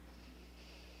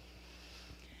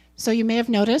So you may have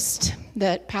noticed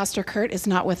that Pastor Kurt is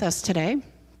not with us today.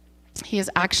 He is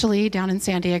actually down in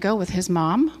San Diego with his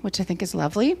mom, which I think is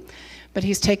lovely, but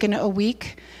he's taken a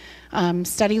week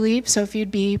study leave, so if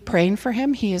you'd be praying for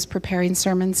him, he is preparing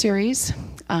sermon series,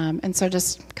 and so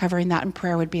just covering that in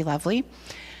prayer would be lovely,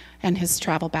 and his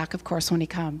travel back, of course, when he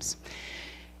comes.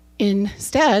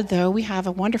 Instead, though, we have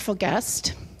a wonderful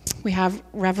guest. We have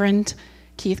Reverend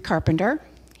Keith Carpenter.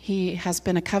 He has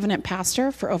been a covenant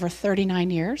pastor for over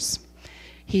 39 years.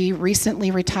 He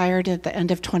recently retired at the end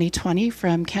of 2020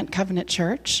 from Kent Covenant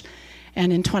Church,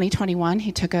 and in 2021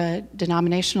 he took a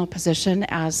denominational position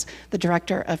as the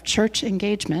Director of Church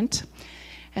Engagement.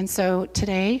 And so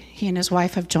today he and his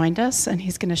wife have joined us, and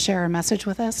he's going to share a message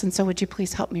with us. And so would you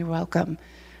please help me welcome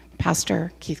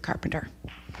Pastor Keith Carpenter.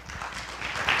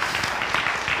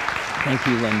 Thank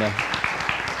you, Linda.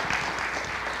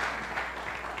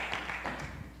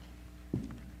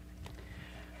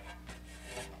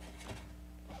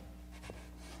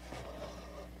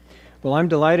 Well, I'm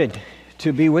delighted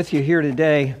to be with you here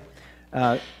today.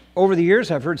 Over the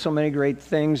years, I've heard so many great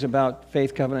things about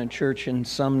Faith Covenant Church in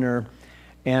Sumner,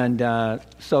 and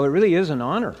so it really is an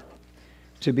honor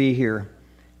to be here.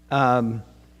 And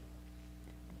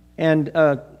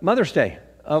Mother's Day,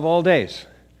 of all days.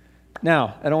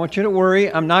 Now, I don't want you to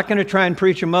worry. I'm not going to try and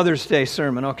preach a Mother's Day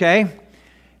sermon, okay?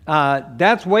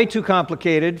 That's way too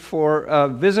complicated for a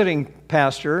visiting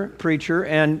pastor, preacher,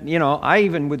 and, I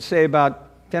even would say about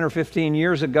 10 or 15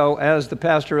 years ago, as the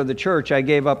pastor of the church, I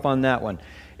gave up on that one.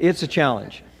 It's a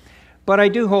challenge. But I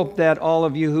do hope that all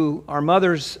of you who are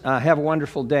mothers have a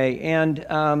wonderful day, and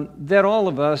that all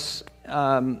of us,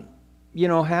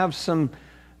 have some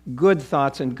good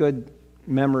thoughts and good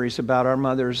memories about our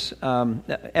mothers.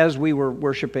 As we were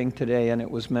worshiping today, and it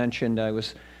was mentioned, I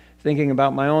was thinking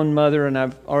about my own mother, and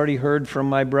I've already heard from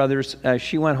my brothers.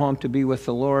 She went home to be with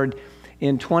the Lord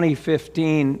in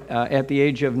 2015 at the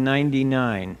age of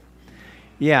 99.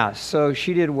 Yeah, so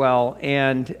she did well,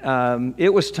 and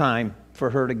it was time for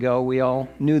her to go. We all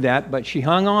knew that, but she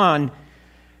hung on.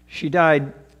 She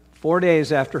died 4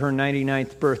 days after her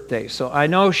 99th birthday, so I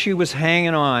know she was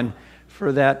hanging on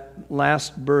for that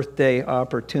last birthday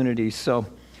opportunity. So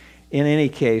in any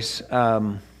case,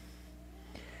 I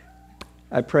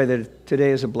pray that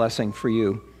today is a blessing for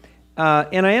you.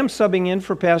 And I am subbing in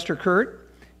for Pastor Kurt.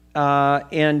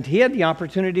 And he had the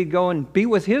opportunity to go and be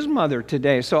with his mother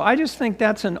today. So I just think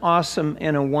that's an awesome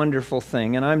and a wonderful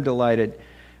thing, and I'm delighted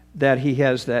that he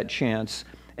has that chance.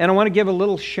 And I want to give a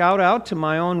little shout out to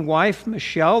my own wife,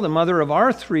 Michelle, the mother of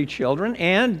our 3 children,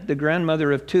 and the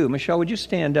grandmother of 2. Michelle, would you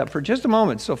stand up for just a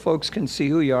moment so folks can see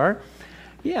who you are?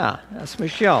 Yeah, that's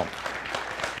Michelle.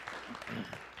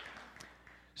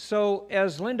 So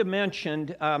as Linda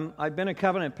mentioned, I've been a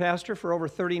covenant pastor for over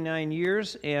 39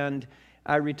 years, and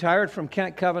I retired from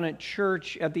Kent Covenant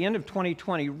Church at the end of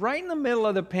 2020, right in the middle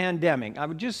of the pandemic. I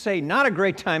would just say not a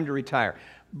great time to retire,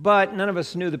 but none of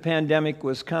us knew the pandemic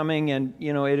was coming, and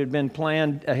it had been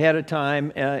planned ahead of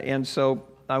time, and so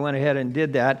I went ahead and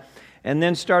did that, and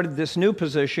then started this new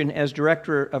position as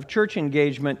Director of Church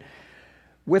Engagement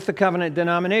with the Covenant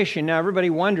denomination. Now,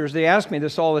 everybody wonders, they ask me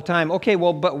this all the time, okay,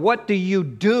 well, but what do you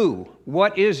do?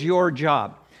 What is your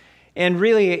job? And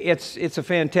really, it's a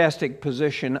fantastic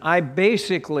position. I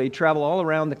basically travel all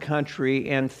around the country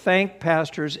and thank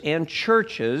pastors and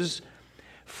churches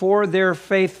for their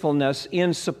faithfulness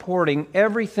in supporting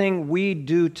everything we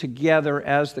do together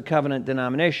as the Covenant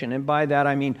denomination. And by that,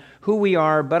 I mean who we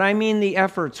are, but I mean the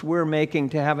efforts we're making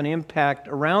to have an impact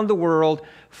around the world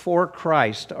for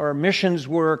Christ. Our missions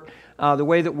work, the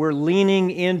way that we're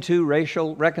leaning into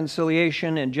racial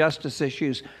reconciliation and justice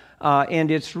issues. And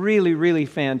it's really, really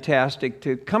fantastic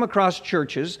to come across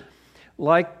churches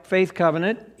like Faith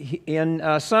Covenant in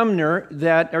Sumner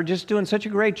that are just doing such a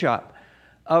great job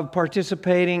of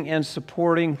participating and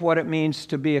supporting what it means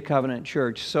to be a covenant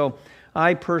church. So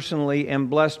I personally am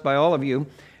blessed by all of you.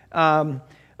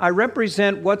 I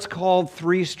represent what's called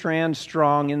 3 strands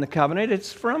strong in the covenant.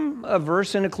 It's from a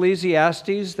verse in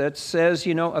Ecclesiastes that says, a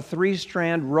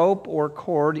 3-strand rope or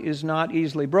cord is not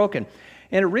easily broken.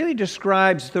 And it really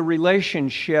describes the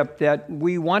relationship that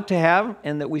we want to have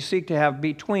and that we seek to have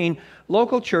between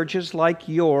local churches like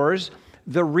yours,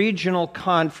 the regional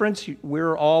conference,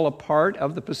 we're all a part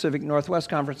of the Pacific Northwest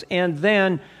Conference, and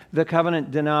then the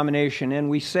Covenant denomination. And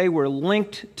we say we're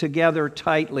linked together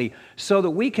tightly so that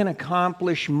we can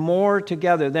accomplish more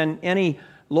together than any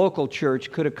local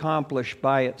church could accomplish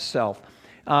by itself.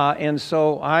 And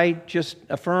so I just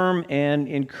affirm and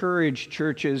encourage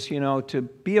churches, to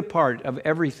be a part of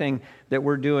everything that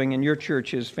we're doing, and your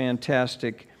church is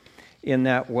fantastic in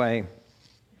that way.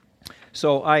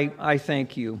 So I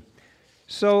thank you.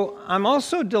 So I'm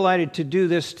also delighted to do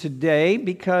this today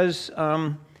because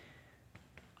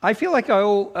I feel like I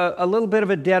owe a little bit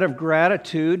of a debt of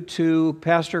gratitude to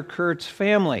Pastor Kurt's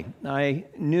family. I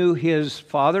knew his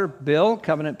father, Bill,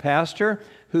 covenant pastor,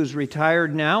 who's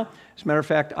retired now. As a matter of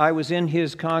fact, I was in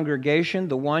his congregation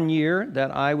the 1 year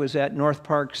that I was at North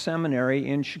Park Seminary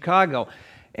in Chicago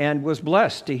and was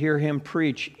blessed to hear him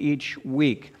preach each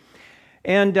week.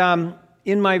 And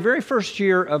in my very first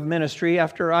year of ministry,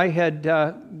 after I had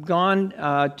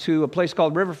gone to a place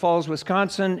called River Falls,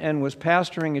 Wisconsin, and was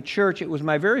pastoring a church, it was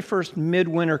my very first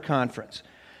midwinter conference.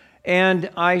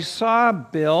 And I saw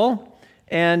Bill,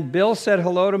 and Bill said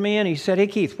hello to me, and he said, "Hey,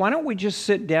 Keith, why don't we just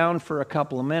sit down for a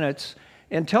couple of minutes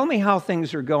and tell me how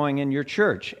things are going in your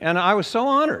church?" And I was so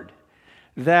honored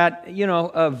that,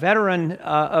 a veteran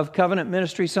of covenant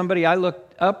ministry, somebody I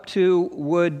looked up to,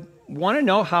 would want to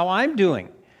know how I'm doing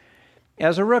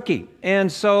as a rookie.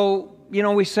 And so,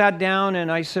 we sat down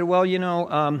and I said, well,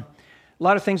 a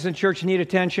lot of things in church need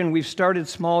attention. We've started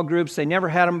small groups. They never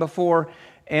had them before.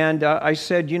 And I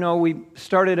said, we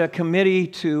started a committee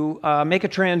to make a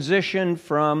transition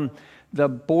from the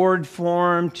board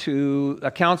form to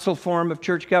a council form of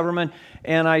church government.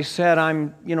 And I said,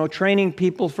 I'm, training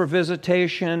people for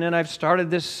visitation. And I've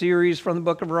started this series from the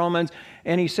book of Romans.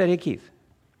 And he said, "Hey, Keith,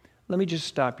 let me just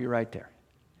stop you right there."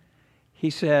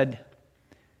 He said,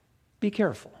 "Be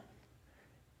careful.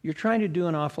 You're trying to do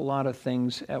an awful lot of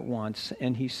things at once."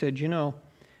 And he said,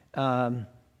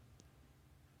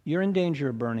 you're in danger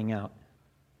of burning out.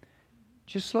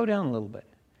 Just slow down a little bit.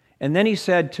 And then he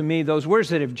said to me those words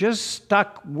that have just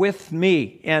stuck with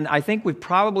me, and I think we've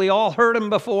probably all heard them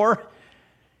before.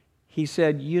 He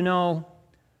said,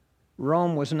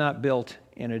 Rome was not built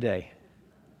in a day.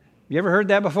 You ever heard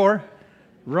that before?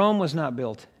 Rome was not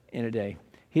built in a day.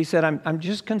 He said, I'm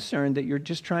just concerned that you're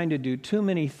just trying to do too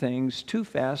many things too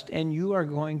fast and you are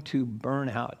going to burn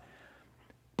out.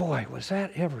 Boy, was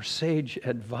that ever sage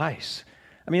advice.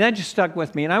 I mean, that just stuck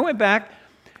with me. And I went back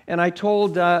and I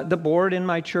told the board in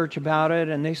my church about it,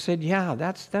 and they said, yeah,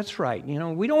 that's right.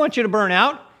 We don't want you to burn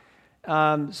out.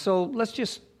 So let's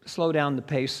just slow down the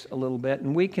pace a little bit,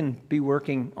 and we can be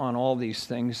working on all these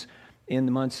things in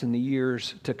the months and the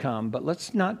years to come. But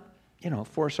let's not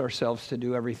force ourselves to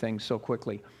do everything so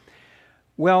quickly.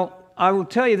 Well, I will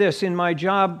tell you this, in my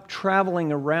job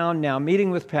traveling around now, meeting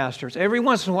with pastors, every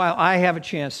once in a while I have a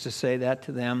chance to say that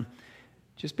to them.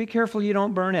 Just be careful you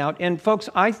don't burn out. And folks,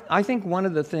 I think one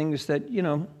of the things that,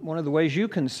 one of the ways you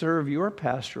can serve your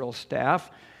pastoral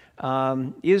staff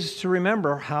is to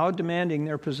remember how demanding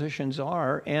their positions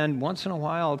are, and once in a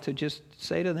while to just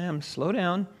say to them, slow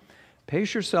down,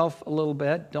 pace yourself a little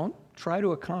bit, don't try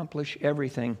to accomplish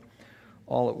everything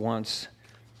all at once.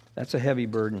 That's a heavy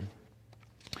burden.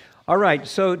 All right,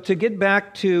 so to get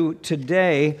back to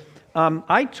today,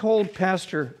 I told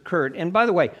Pastor Kurt, and by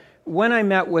the way, when I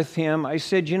met with him, I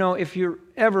said, if you're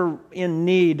ever in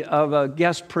need of a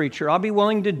guest preacher, I'll be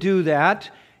willing to do that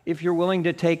if you're willing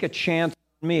to take a chance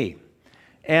on me.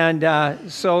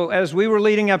 And so as we were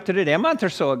leading up to today, a month or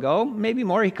so ago, maybe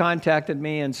more, he contacted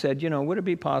me and said, would it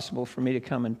be possible for me to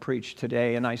come and preach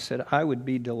today? And I said, I would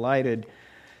be delighted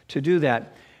to do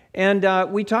that.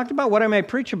 And we talked about what I might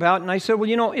preach about, and I said,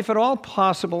 well, if at all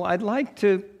possible, I'd like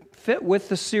to fit with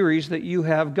the series that you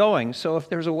have going. So if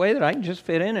there's a way that I can just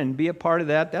fit in and be a part of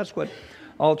that, that's what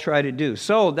I'll try to do.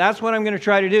 So that's what I'm going to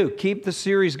try to do, keep the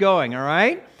series going, all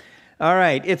right? All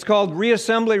right, it's called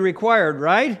Reassembly Required,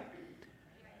 right?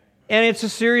 And it's a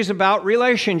series about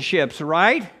relationships,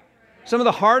 right? Some of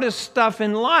the hardest stuff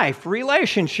in life,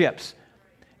 relationships.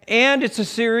 And it's a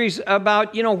series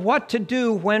about, what to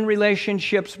do when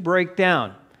relationships break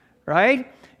down,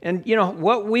 right? And,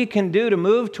 what we can do to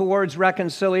move towards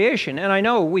reconciliation. And I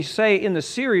know we say in the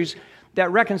series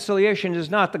that reconciliation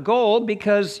is not the goal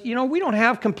because, we don't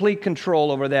have complete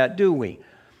control over that, do we?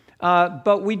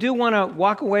 But we do want to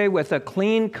walk away with a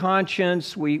clean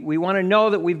conscience. We want to know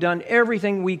that we've done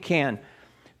everything we can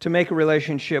to make a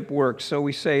relationship work. So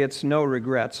we say it's no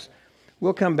regrets.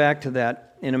 We'll come back to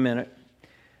that in a minute.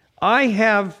 I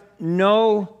have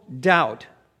no doubt,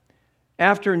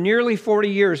 after nearly 40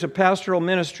 years of pastoral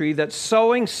ministry, that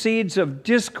sowing seeds of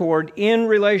discord in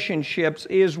relationships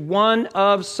is one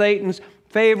of Satan's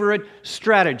favorite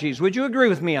strategies. Would you agree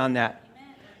with me on that?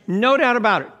 Amen. No doubt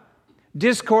about it.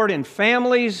 Discord in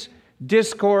families,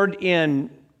 discord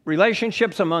in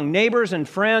relationships among neighbors and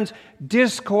friends,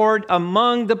 discord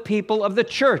among the people of the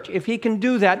church. If he can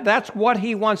do that, that's what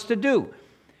he wants to do.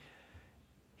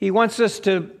 He wants us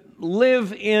to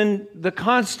live in the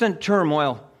constant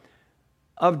turmoil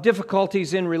of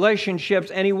difficulties in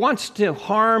relationships, and he wants to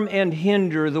harm and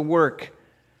hinder the work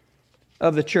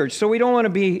of the church. So we don't want to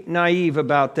be naive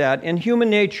about that. And human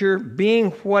nature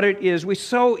being what it is, we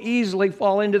so easily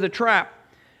fall into the trap.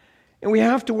 And we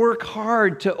have to work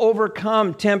hard to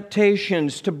overcome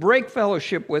temptations, to break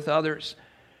fellowship with others.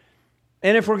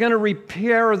 And if we're going to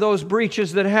repair those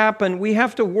breaches that happen, we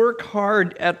have to work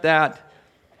hard at that.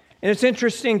 And it's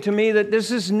interesting to me that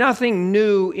this is nothing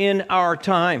new in our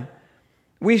time.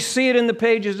 We see it in the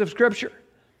pages of Scripture.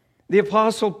 The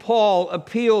Apostle Paul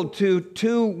appealed to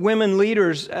 2 women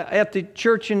leaders at the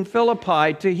church in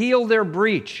Philippi to heal their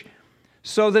breach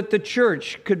so that the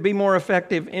church could be more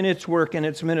effective in its work and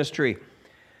its ministry,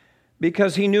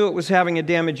 because he knew it was having a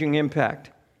damaging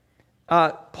impact.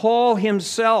 Paul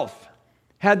himself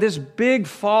had this big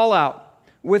fallout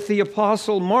with the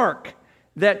Apostle Mark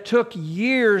that took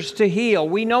years to heal.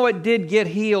 We know it did get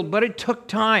healed, but it took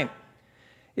time.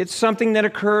 It's something that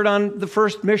occurred on the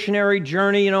first missionary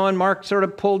journey, and Mark sort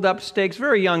of pulled up stakes,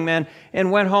 very young man, and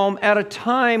went home at a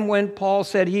time when Paul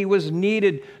said he was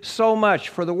needed so much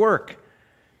for the work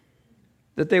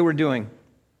that they were doing.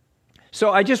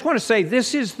 So I just want to say,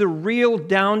 this is the real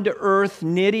down-to-earth,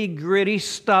 nitty-gritty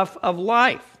stuff of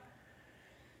life.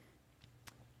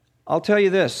 I'll tell you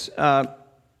this.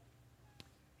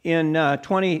 In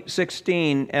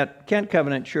 2016 at Kent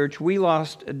Covenant Church, we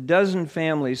lost a dozen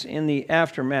families in the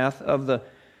aftermath of the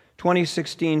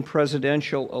 2016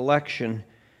 presidential election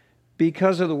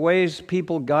because of the ways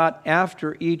people got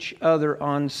after each other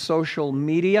on social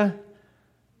media.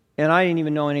 And I didn't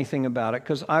even know anything about it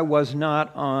because I was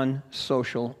not on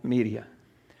social media.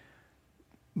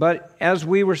 But as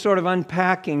we were sort of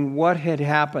unpacking what had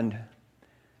happened,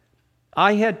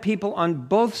 I had people on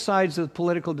both sides of the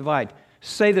political divide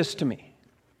say this to me: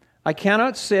 I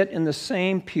cannot sit in the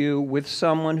same pew with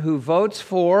someone who votes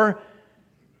for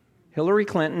Hillary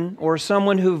Clinton or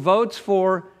someone who votes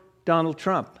for Donald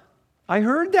Trump. I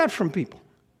heard that from people,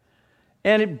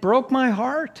 and it broke my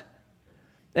heart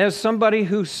as somebody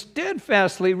who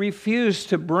steadfastly refused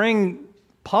to bring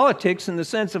politics in the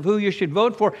sense of who you should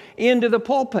vote for into the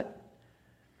pulpit.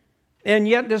 And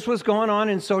yet this was going on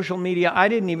in social media. I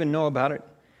didn't even know about it.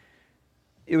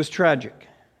 It was tragic.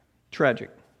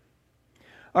 Tragic.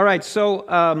 All right,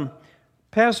 so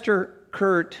Pastor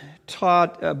Kurt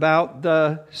taught about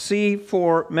the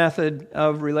C4 method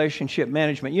of relationship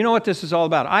management. You know what this is all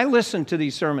about. I listen to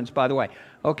these sermons, by the way.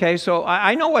 Okay, so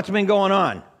I know what's been going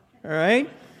on. All right?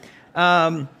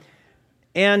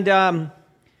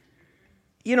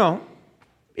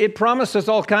 It promises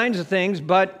all kinds of things,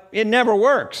 but it never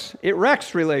works. It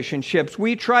wrecks relationships.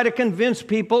 We try to convince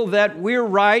people that we're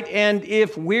right, and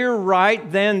if we're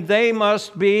right, then they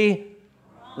must be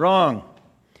wrong.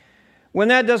 When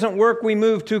that doesn't work, we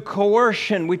move to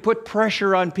coercion. We put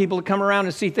pressure on people to come around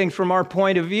and see things from our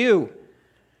point of view.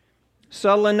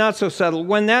 Subtle and not so subtle.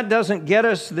 When that doesn't get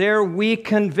us there, we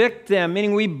convict them,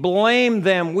 meaning we blame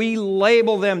them, we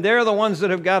label them. They're the ones that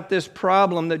have got this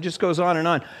problem that just goes on and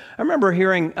on. I remember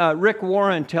hearing Rick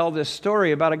Warren tell this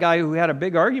story about a guy who had a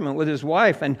big argument with his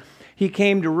wife, and he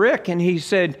came to Rick and he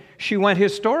said, "She went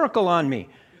historical on me."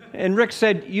 And Rick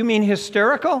said, "You mean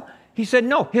hysterical?" He said,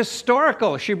 "No,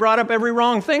 historical. She brought up every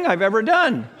wrong thing I've ever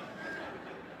done."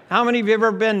 How many of you have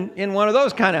ever been in one of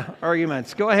those kind of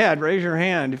arguments? Go ahead, raise your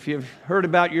hand if you've heard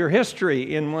about your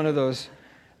history in one of those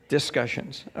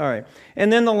discussions. All right.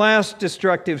 And then the last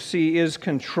destructive C is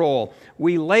control.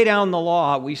 We lay down the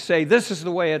law. We say, this is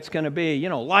the way it's going to be.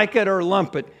 Like it or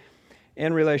lump it.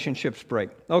 And relationships break.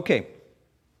 Okay.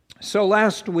 So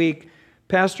last week,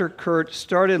 Pastor Kurt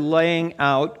started laying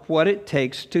out what it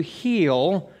takes to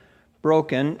heal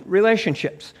broken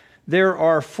relationships. There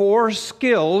are 4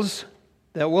 skills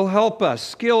that will help us.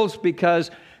 Skills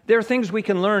because they're things we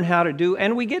can learn how to do,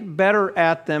 and we get better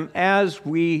at them as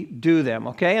we do them,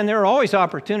 okay? And there are always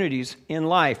opportunities in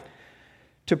life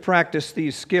to practice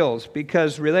these skills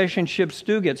because relationships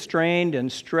do get strained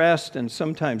and stressed and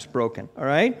sometimes broken, all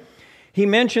right? He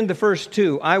mentioned the first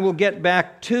 2. I will get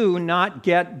back to, not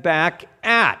get back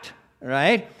at, all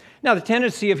right? Now, the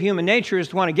tendency of human nature is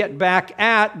to want to get back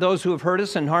at those who have hurt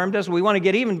us and harmed us. We want to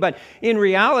get even, but in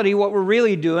reality, what we're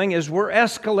really doing is we're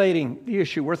escalating the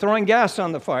issue. We're throwing gas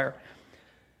on the fire.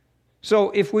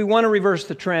 So if we want to reverse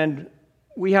the trend,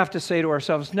 we have to say to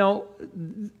ourselves, no,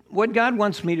 what God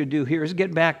wants me to do here is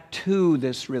get back to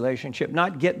this relationship,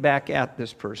 not get back at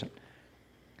this person.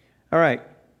 All right.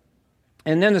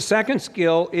 And then the second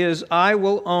skill is I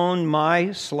will own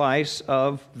my slice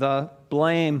of the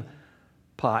blame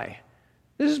pie.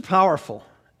 This is powerful,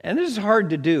 and this is hard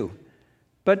to do.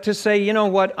 But to say, you know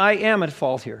what, I am at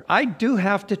fault here. I do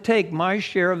have to take my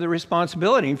share of the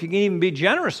responsibility. If you can even be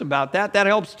generous about that, that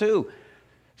helps too.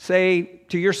 Say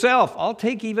to yourself, I'll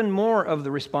take even more of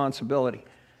the responsibility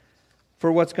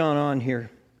for what's gone on here,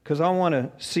 because I want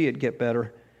to see it get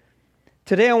better.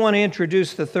 Today I want to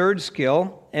introduce the third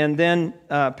skill, and then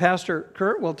Pastor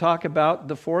Kurt will talk about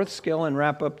the fourth skill and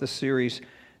wrap up the series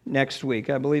next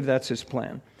week. I believe that's his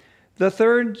plan. The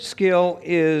third skill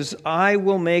is I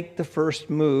will make the first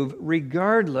move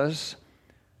regardless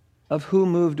of who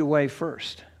moved away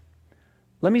first.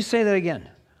 Let me say that again.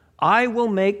 I will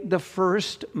make the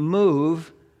first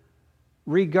move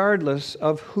regardless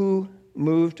of who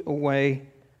moved away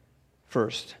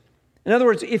first. In other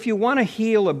words, if you want to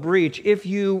heal a breach, if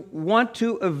you want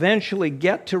to eventually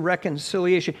get to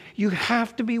reconciliation, you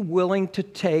have to be willing to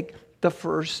take the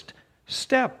first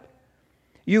step.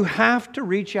 You have to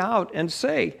reach out and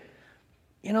say,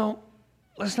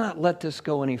 let's not let this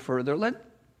go any further.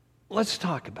 Let's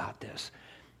talk about this.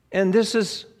 And this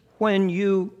is when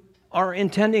you are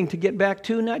intending to get back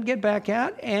to, not get back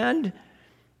at, and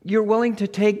you're willing to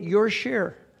take your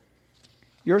share,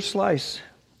 your slice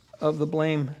of the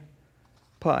blame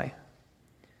pie.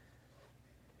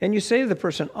 And you say to the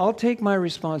person, I'll take my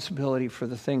responsibility for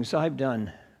the things I've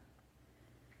done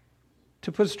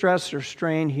to put stress or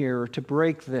strain here or to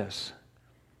break this.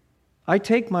 I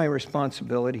take my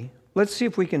responsibility. Let's see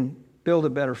if we can build a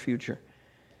better future.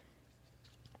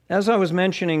 As I was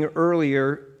mentioning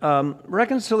earlier,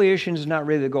 reconciliation is not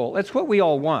really the goal. That's what we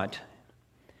all want.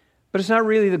 But it's not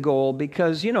really the goal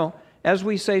because, as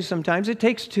we say sometimes, it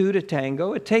takes two to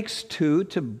tango. It takes two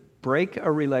to break a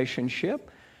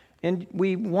relationship. And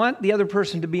we want the other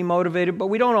person to be motivated, but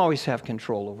we don't always have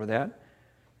control over that.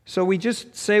 So we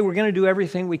just say we're going to do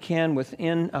everything we can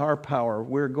within our power.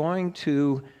 We're going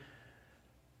to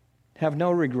have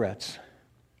no regrets.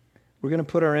 We're going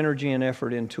to put our energy and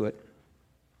effort into it.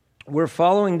 We're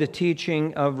following the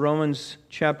teaching of Romans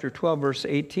chapter 12, verse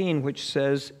 18, which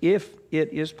says, if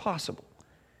it is possible,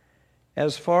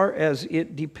 as far as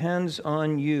it depends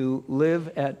on you,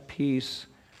 live at peace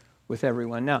with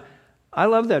everyone. Now, I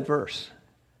love that verse.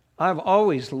 I've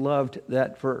always loved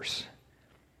that verse.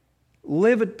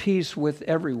 Live at peace with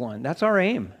everyone. That's our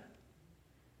aim.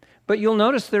 But you'll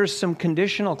notice there's some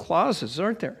conditional clauses,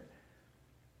 aren't there?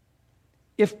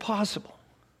 If possible.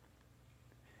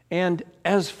 And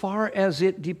as far as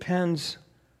it depends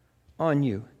on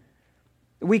you.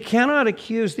 We cannot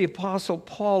accuse the Apostle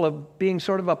Paul of being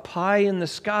sort of a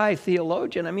pie-in-the-sky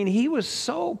theologian. I mean, he was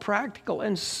so practical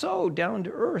and so down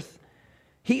to earth.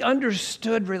 He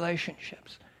understood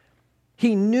relationships.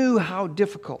 He knew how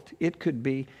difficult it could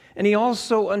be. And he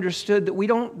also understood that we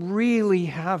don't really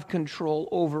have control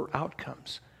over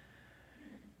outcomes.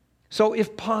 So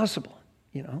if possible,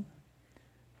 you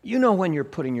know when you're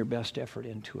putting your best effort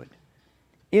into it.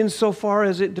 Insofar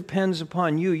as it depends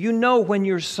upon you. You know when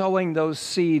you're sowing those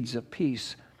seeds of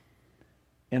peace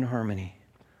and harmony.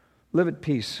 Live at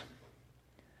peace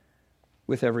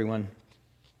with everyone.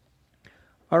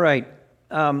 All right.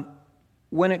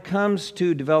 When it comes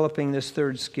to developing this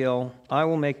third skill, I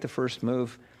will make the first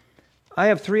move. I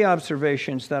have 3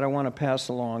 observations that I want to pass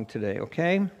along today,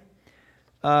 okay?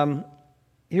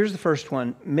 Here's the first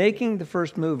one. Making the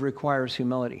first move requires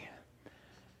humility.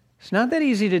 It's not that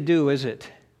easy to do, is it?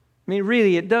 I mean,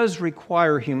 really, it does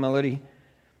require humility.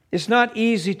 It's not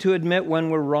easy to admit when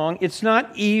we're wrong. It's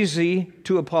not easy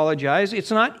to apologize.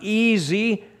 It's not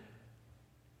easy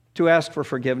to ask for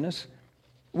forgiveness.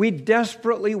 We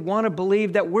desperately want to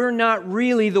believe that we're not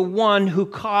really the one who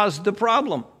caused the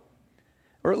problem,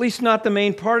 or at least not the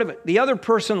main part of it. The other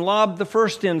person lobbed the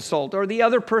first insult, or the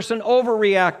other person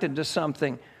overreacted to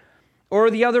something, or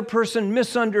the other person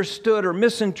misunderstood or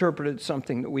misinterpreted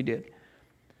something that we did.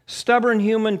 Stubborn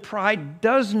human pride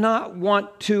does not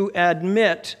want to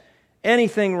admit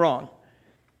anything wrong.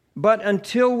 But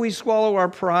until we swallow our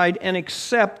pride and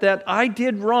accept that I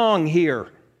did wrong here,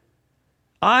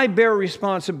 I bear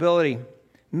responsibility,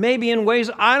 maybe in ways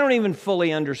I don't even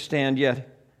fully understand yet.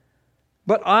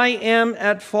 But I am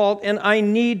at fault and I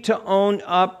need to own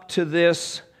up to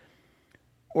this,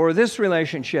 or this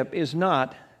relationship is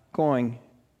not going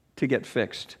to get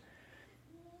fixed.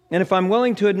 And if I'm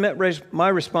willing to admit my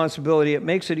responsibility, it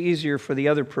makes it easier for the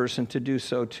other person to do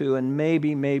so too. And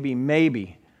maybe,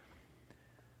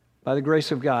 by the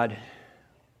grace of God,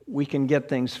 we can get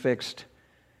things fixed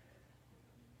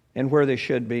and where they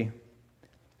should be.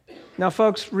 Now,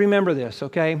 folks, remember this,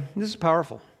 okay? This is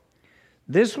powerful.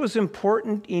 This was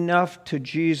important enough to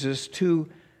Jesus to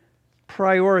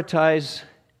prioritize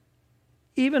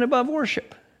even above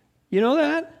worship. You know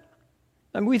that?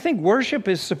 I mean, we think worship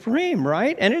is supreme,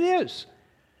 right? And it is.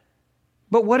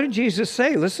 But what did Jesus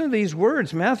say? Listen to these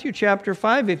words, Matthew chapter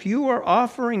 5. If you are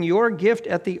offering your gift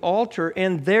at the altar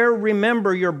and there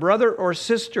remember your brother or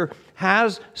sister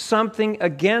has something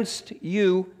against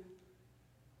you,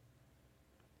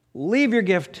 leave your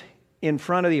gift in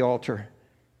front of the altar.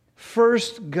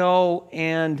 First go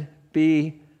and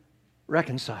be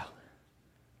reconciled.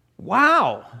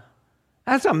 Wow!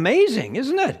 That's amazing,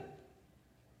 isn't it?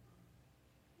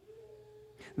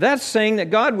 That's saying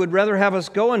that God would rather have us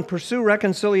go and pursue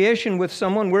reconciliation with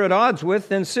someone we're at odds with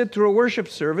than sit through a worship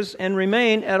service and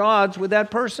remain at odds with that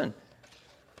person.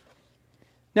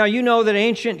 Now, you know that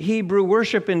ancient Hebrew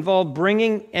worship involved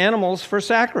bringing animals for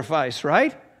sacrifice,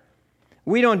 right?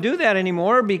 We don't do that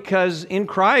anymore because in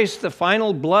Christ, the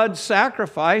final blood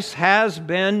sacrifice has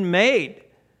been made.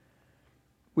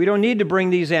 We don't need to bring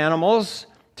these animals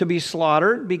to be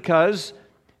slaughtered because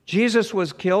Jesus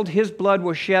was killed, His blood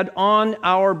was shed on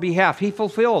our behalf. He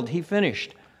fulfilled, He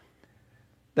finished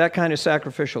that kind of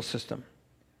sacrificial system.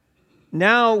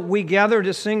 Now we gather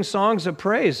to sing songs of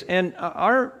praise, and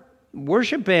our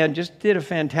worship band just did a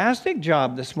fantastic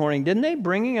job this morning, didn't they?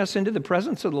 Bringing us into the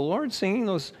presence of the Lord, singing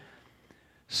those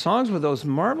songs with those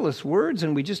marvelous words,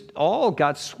 and we just all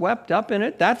got swept up in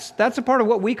it. That's a part of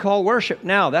what we call worship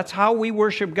now. That's how we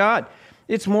worship God.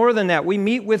 It's more than that. We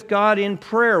meet with God in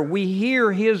prayer. We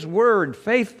hear His word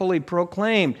faithfully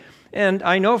proclaimed. And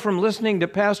I know from listening to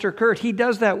Pastor Kurt, he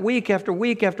does that week after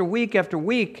week after week after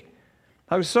week.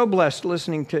 I was so blessed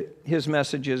listening to his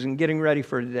messages and getting ready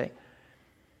for today.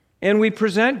 And we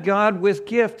present God with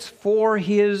gifts for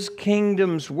His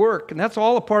kingdom's work. And that's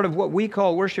all a part of what we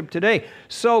call worship today.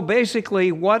 So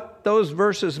basically, what those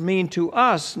verses mean to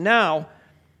us now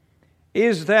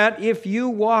is that if you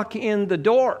walk in the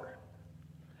door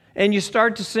and you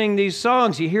start to sing these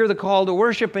songs, you hear the call to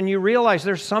worship, and you realize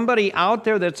there's somebody out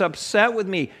there that's upset with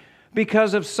me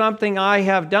because of something I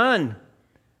have done.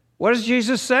 What does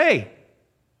Jesus say?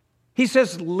 He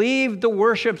says, leave the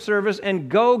worship service and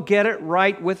go get it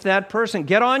right with that person.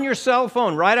 Get on your cell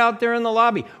phone right out there in the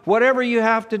lobby. Whatever you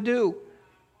have to do,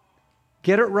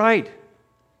 get it right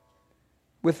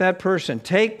with that person.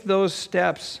 Take those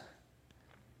steps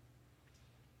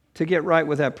to get right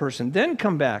with that person. Then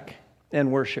come back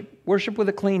and worship. Worship with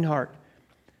a clean heart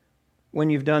when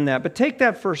you've done that. But take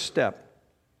that first step.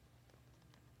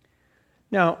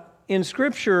 Now, in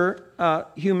Scripture,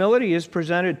 humility is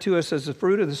presented to us as the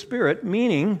fruit of the Spirit,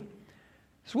 meaning,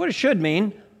 it's what it should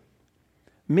mean,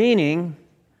 meaning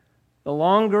the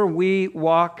longer we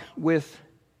walk with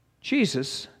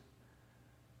Jesus,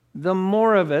 the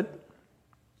more of it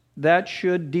that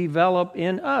should develop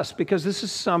in us, because this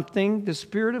is something the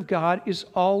Spirit of God is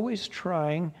always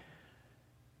trying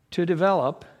to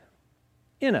develop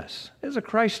in us as a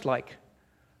Christ-like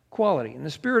quality. And the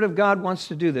Spirit of God wants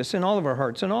to do this in all of our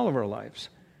hearts and all of our lives.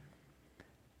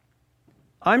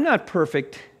 I'm not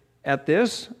perfect at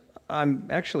this. I'm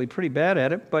actually pretty bad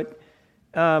at it, but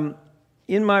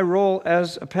in my role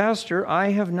as a pastor, I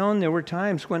have known there were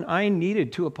times when I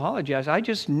needed to apologize. I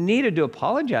just needed to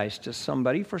apologize to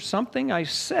somebody for something I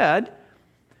said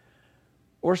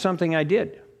or something I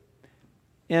did.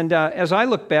 And as I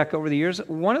look back over the years,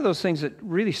 one of those things that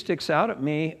really sticks out at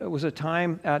me was a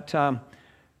time at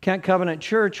Kent Covenant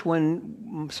Church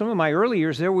when some of my early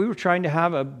years there, we were trying to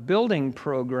have a building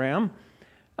program.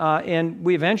 And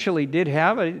we eventually did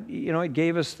have it. You know, it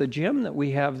gave us the gym that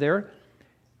we have there.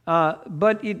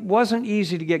 But it wasn't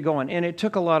easy to get going, and it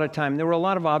took a lot of time. There were a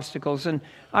lot of obstacles. And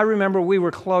I remember we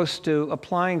were close to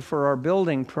applying for our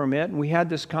building permit, and we had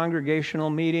this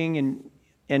congregational meeting in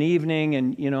an evening,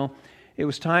 and, you know, it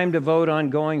was time to vote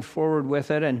on going forward with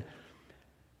it. And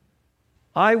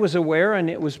I was aware, and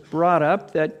it was brought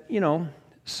up that, you know,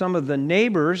 some of the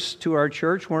neighbors to our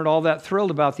church weren't all that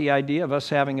thrilled about the idea of us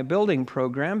having a building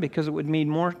program because it would mean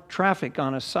more traffic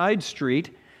on a side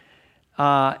street,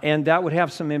 and that would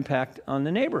have some impact on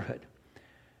the neighborhood.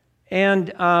 And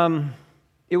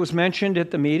it was mentioned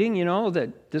at the meeting, you know,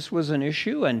 that this was an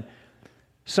issue, and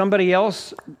somebody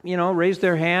else, you know, raised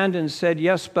their hand and said,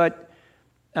 yes, but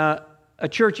a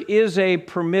church is a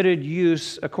permitted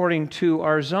use according to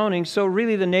our zoning, so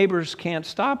really the neighbors can't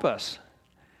stop us.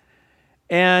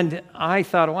 And I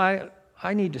thought, well,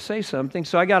 I need to say something.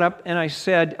 So I got up and I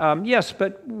said, yes,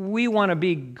 but we want to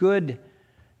be good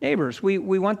neighbors. We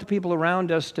want the people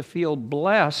around us to feel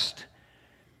blessed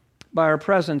by our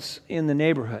presence in the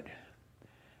neighborhood.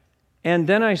 And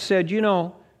then I said, you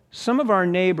know, some of our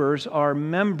neighbors are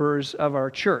members of our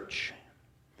church.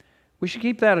 We should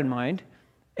keep that in mind.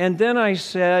 And then I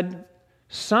said,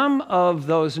 some of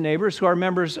those neighbors who are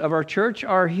members of our church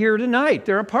are here tonight.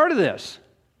 They're a part of this.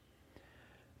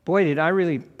 Boy, did I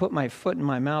really put my foot in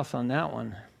my mouth on that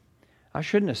one. I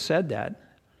shouldn't have said that.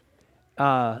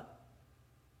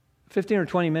 15 or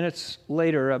 20 minutes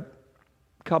later, a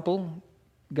couple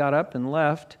got up and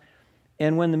left.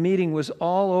 And when the meeting was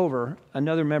all over,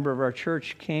 another member of our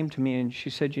church came to me and she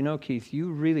said, you know, Keith,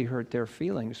 you really hurt their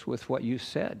feelings with what you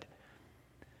said.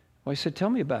 Well, I said,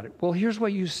 tell me about it. Well, here's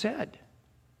what you said.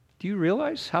 Do you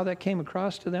realize how that came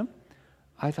across to them?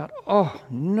 I thought, oh,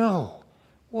 no,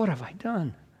 what have I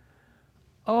done?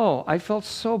 Oh, I felt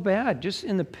so bad, just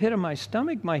in the pit of my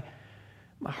stomach. My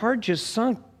heart just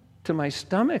sunk to my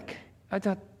stomach. I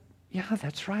thought, yeah,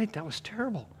 that's right, that was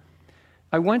terrible.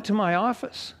 I went to my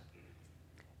office.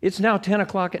 It's now 10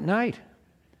 o'clock at night.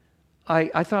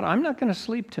 I thought, I'm not going to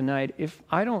sleep tonight if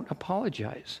I don't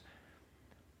apologize.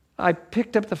 I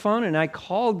picked up the phone and I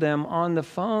called them on the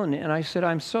phone and I said,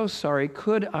 I'm so sorry.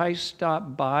 Could I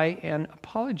stop by and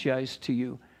apologize to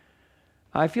you?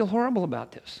 I feel horrible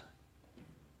about this.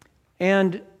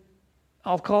 And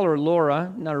I'll call her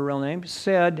Laura, not her real name,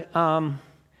 said, well,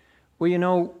 you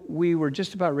know, we were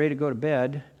just about ready to go to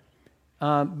bed.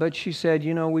 But she said,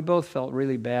 you know, we both felt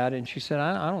really bad. And she said,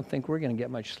 I don't think we're going to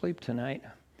get much sleep tonight.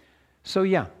 So,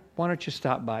 yeah, why don't you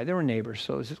stop by? They were neighbors,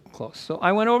 so it was close. So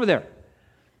I went over there,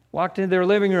 walked into their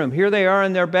living room. Here they are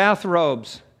in their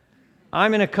bathrobes.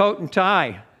 I'm in a coat and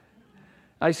tie.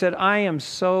 I said, I am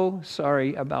so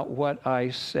sorry about what I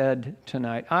said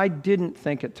tonight. I didn't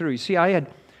think it through. You see, I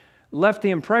had left the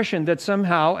impression that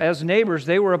somehow, as neighbors,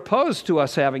 they were opposed to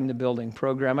us having the building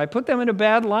program. I put them in a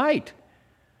bad light.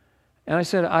 And I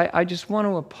said, I just want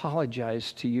to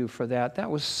apologize to you for that. That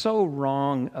was so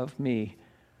wrong of me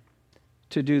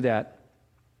to do that.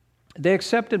 They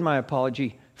accepted my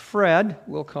apology. Fred,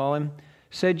 we'll call him,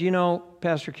 said, you know,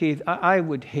 Pastor Keith, I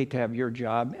would hate to have your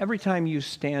job. Every time you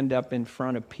stand up in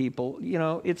front of people, you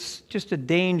know, it's just a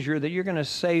danger that you're going to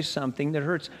say something that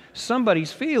hurts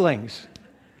somebody's feelings.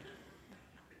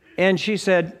 And she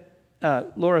said,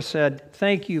 Laura said,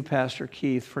 thank you, Pastor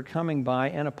Keith, for coming by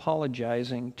and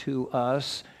apologizing to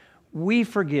us. We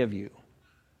forgive you.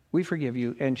 We forgive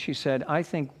you. And she said, I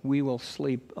think we will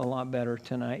sleep a lot better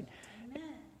tonight. Amen.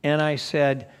 And I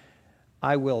said,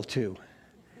 I will too.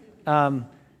 That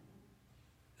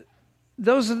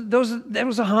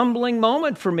was a humbling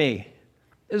moment for me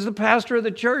as the pastor of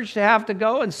the church to have to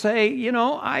go and say, you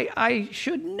know, I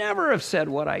should never have said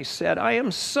what I said. I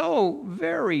am so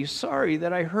very sorry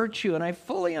that I hurt you, and I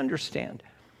fully understand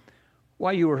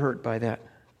why you were hurt by that.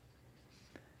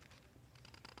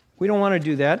 We don't want to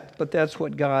do that, but that's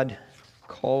what God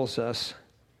calls us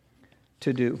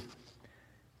to do.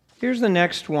 Here's the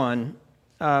next one.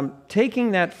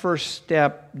 Taking that first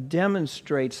step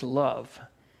demonstrates love.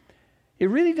 It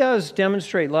really does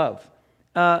demonstrate love.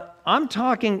 I'm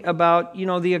talking about, you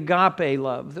know, the agape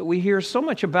love that we hear so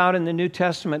much about in the New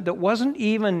Testament that wasn't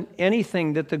even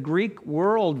anything that the Greek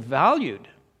world valued.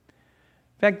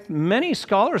 In fact, many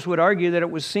scholars would argue that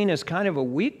it was seen as kind of a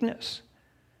weakness.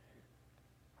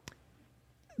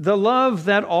 The love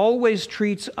that always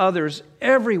treats others,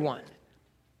 everyone,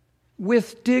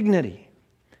 with dignity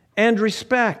and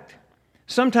respect.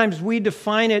 Sometimes we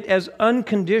define it as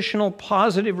unconditional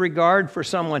positive regard for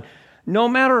someone, no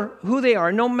matter who they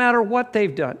are, no matter what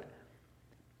they've done.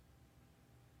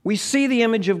 We see the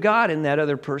image of God in that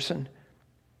other person,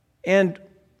 and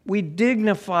we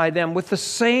dignify them with the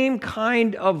same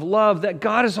kind of love that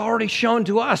God has already shown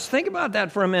to us. Think about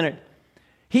that for a minute.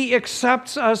 He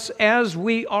accepts us as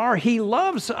we are. He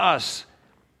loves us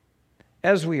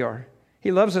as we are.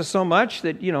 He loves us so much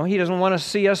that, you know, He doesn't want to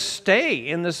see us stay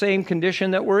in the same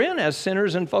condition that we're in as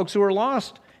sinners and folks who are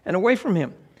lost and away from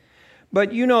Him.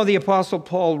 But you know, the Apostle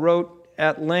Paul wrote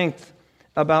at length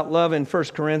about love in 1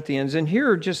 Corinthians, and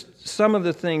here are just some of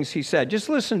the things he said. Just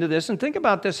listen to this and think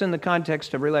about this in the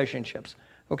context of relationships,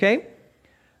 okay?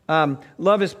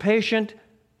 Love is patient.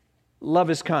 Love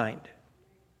is kind.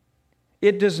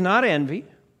 It does not envy.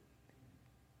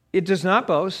 It does not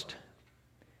boast.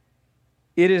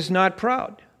 It is not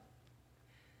proud.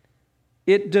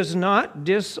 It does not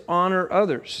dishonor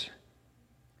others.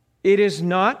 It is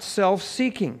not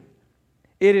self-seeking.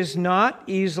 It is not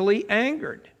easily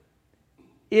angered.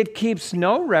 It keeps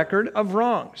no record of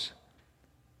wrongs.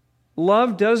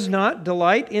 Love does not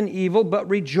delight in evil, but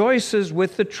rejoices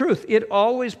with the truth. It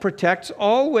always protects,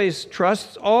 always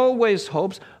trusts, always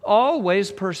hopes,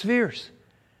 always perseveres.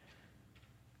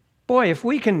 Boy, if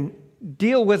we can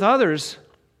deal with others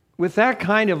with that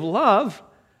kind of love,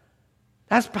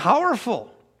 that's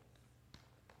powerful.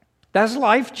 That's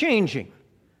life-changing.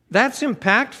 That's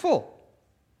impactful.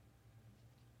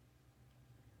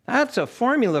 That's a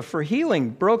formula for healing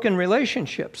broken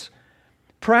relationships.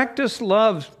 Practice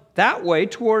love that way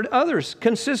toward others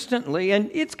consistently, and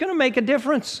it's going to make a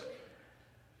difference.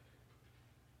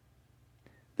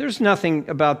 There's nothing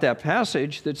about that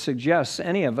passage that suggests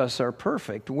any of us are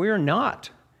perfect. We're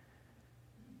not.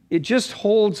 It just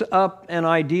holds up an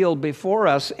ideal before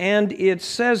us, and it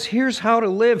says, here's how to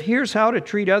live, here's how to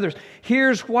treat others,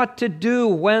 here's what to do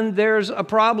when there's a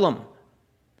problem.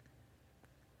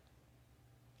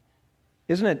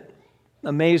 Isn't it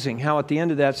amazing how at the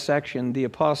end of that section, the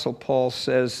Apostle Paul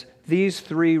says, these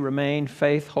three remain,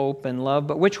 faith, hope, and love,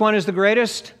 but which one is the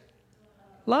greatest?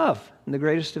 Love. And the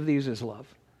greatest of these is love.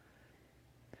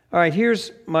 All right,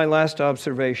 here's my last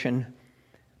observation.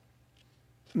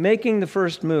 Making the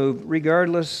first move,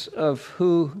 regardless of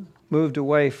who moved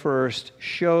away first,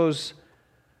 shows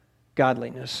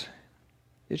godliness.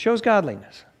 It shows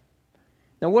godliness.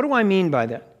 Now, what do I mean by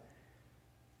that?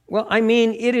 Well, I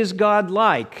mean it is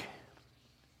God-like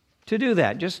to do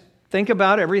that. Just think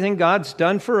about everything God's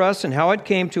done for us and how it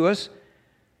came to us.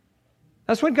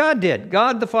 That's what God did.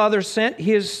 God the Father sent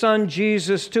His Son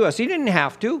Jesus to us. He didn't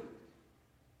have to.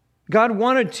 God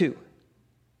wanted to.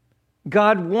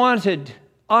 God wanted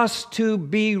us to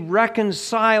be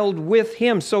reconciled with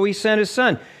Him, so He sent His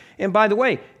Son. And by the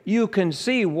way, you can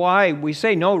see why we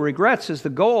say no regrets is the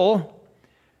goal,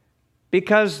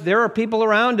 because there are people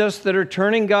around us that are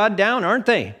turning God down, aren't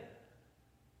they?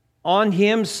 On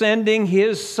Him sending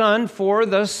His Son for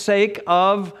the sake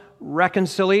of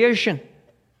reconciliation.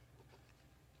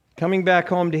 Coming back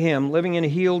home to Him, living in a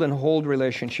healed and whole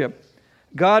relationship.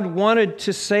 God wanted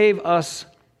to save us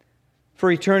for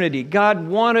eternity. God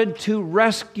wanted to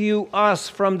rescue us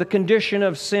from the condition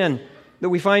of sin that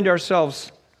we find ourselves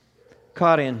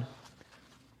caught in.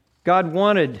 God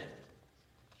wanted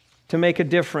to make a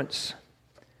difference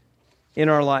in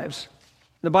our lives.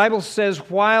 The Bible says,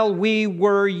 while we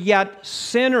were yet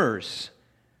sinners,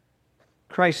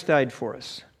 Christ died for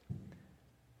us.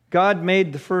 God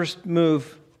made the first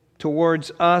move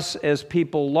towards us as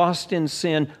people lost in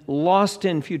sin, lost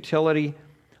in futility,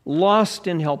 lost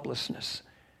in helplessness.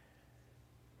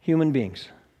 Human beings.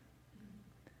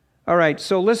 All right,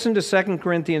 so listen to 2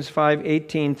 Corinthians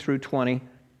 5:18 through 20.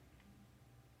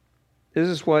 This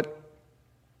is what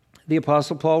the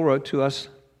Apostle Paul wrote to us.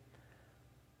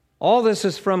 All this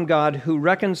is from God, who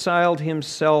reconciled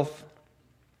Himself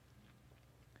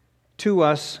to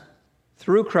us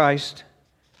through Christ,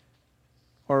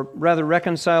 or rather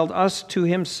reconciled us to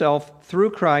Himself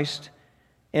through Christ,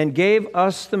 and gave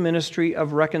us the ministry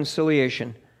of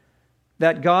reconciliation,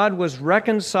 that God was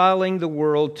reconciling the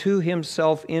world to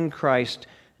Himself in Christ,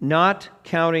 not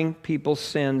counting people's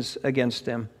sins against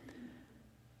them.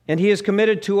 And He has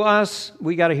committed to us,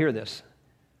 we got to hear this,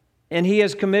 and He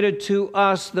has committed to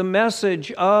us the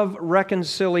message of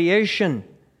reconciliation.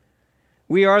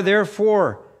 We are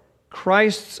therefore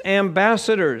Christ's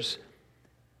ambassadors,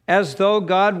 as though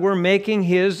God were making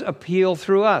His appeal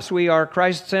through us. We are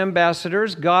Christ's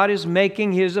ambassadors. God is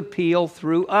making His appeal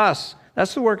through us.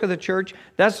 That's the work of the church.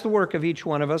 That's the work of each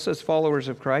one of us as followers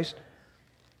of Christ.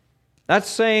 That's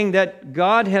saying that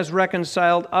God has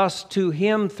reconciled us to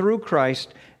Him through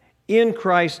Christ. In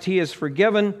Christ, He has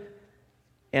forgiven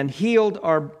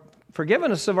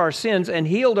us of our sins and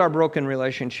healed our broken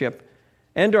relationship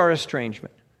and our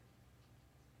estrangement,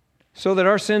 so that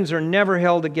our sins are never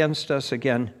held against us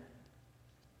again.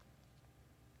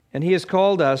 And He has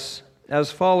called us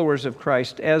as followers of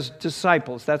Christ, as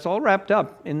disciples. That's all wrapped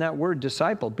up in that word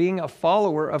disciple, being a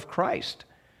follower of Christ.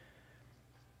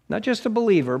 Not just a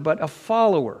believer, but a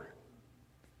follower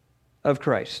of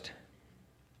Christ.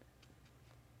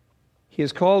 He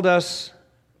has called us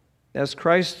as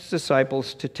Christ's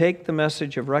disciples to take the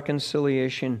message of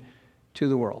reconciliation to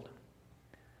the world.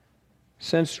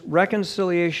 Since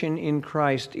reconciliation in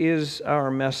Christ is our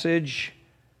message,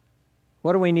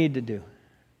 what do we need to do?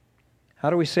 How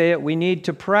do we say it? We need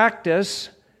to practice.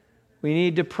 We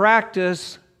need to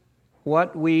practice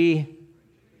what we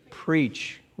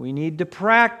preach. We need to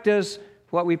practice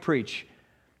what we preach.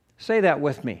 Say that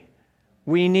with me.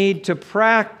 We need to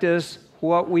practice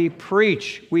what we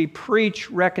preach. We preach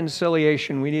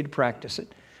reconciliation. We need to practice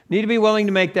it. We need to be willing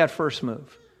to make that first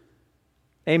move.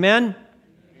 Amen?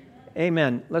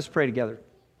 Amen. Let's pray together.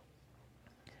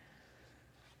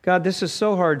 God, this is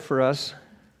so hard for us.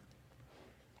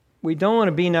 We don't want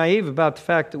to be naive about the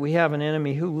fact that we have an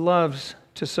enemy who loves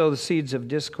to sow the seeds of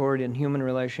discord in human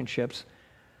relationships.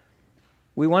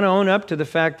 We want to own up to the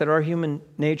fact that our human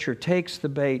nature takes the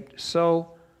bait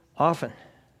so often.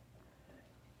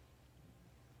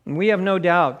 And we have no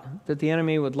doubt that the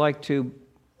enemy would like to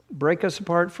break us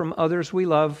apart from others we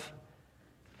love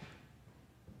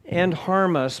and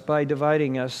harm us by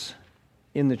dividing us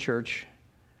in the church.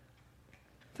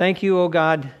 Thank you, O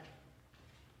God,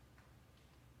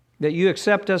 that you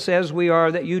accept us as we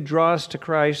are, that you draw us to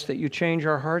Christ, that you change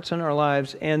our hearts and our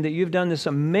lives, and that you've done this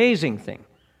amazing thing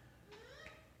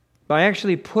by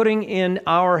actually putting in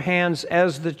our hands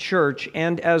as the church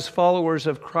and as followers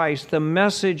of Christ the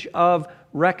message of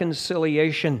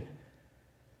reconciliation.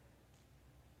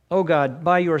 Oh God,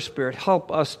 by your Spirit, help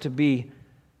us to be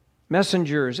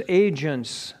messengers,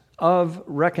 agents of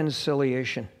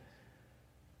reconciliation,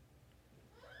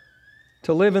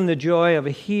 to live in the joy of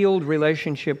a healed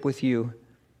relationship with you,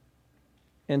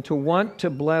 and to want to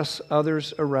bless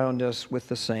others around us with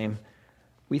the same.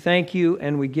 We thank you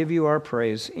and we give you our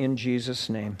praise in Jesus'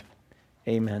 name.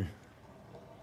 Amen.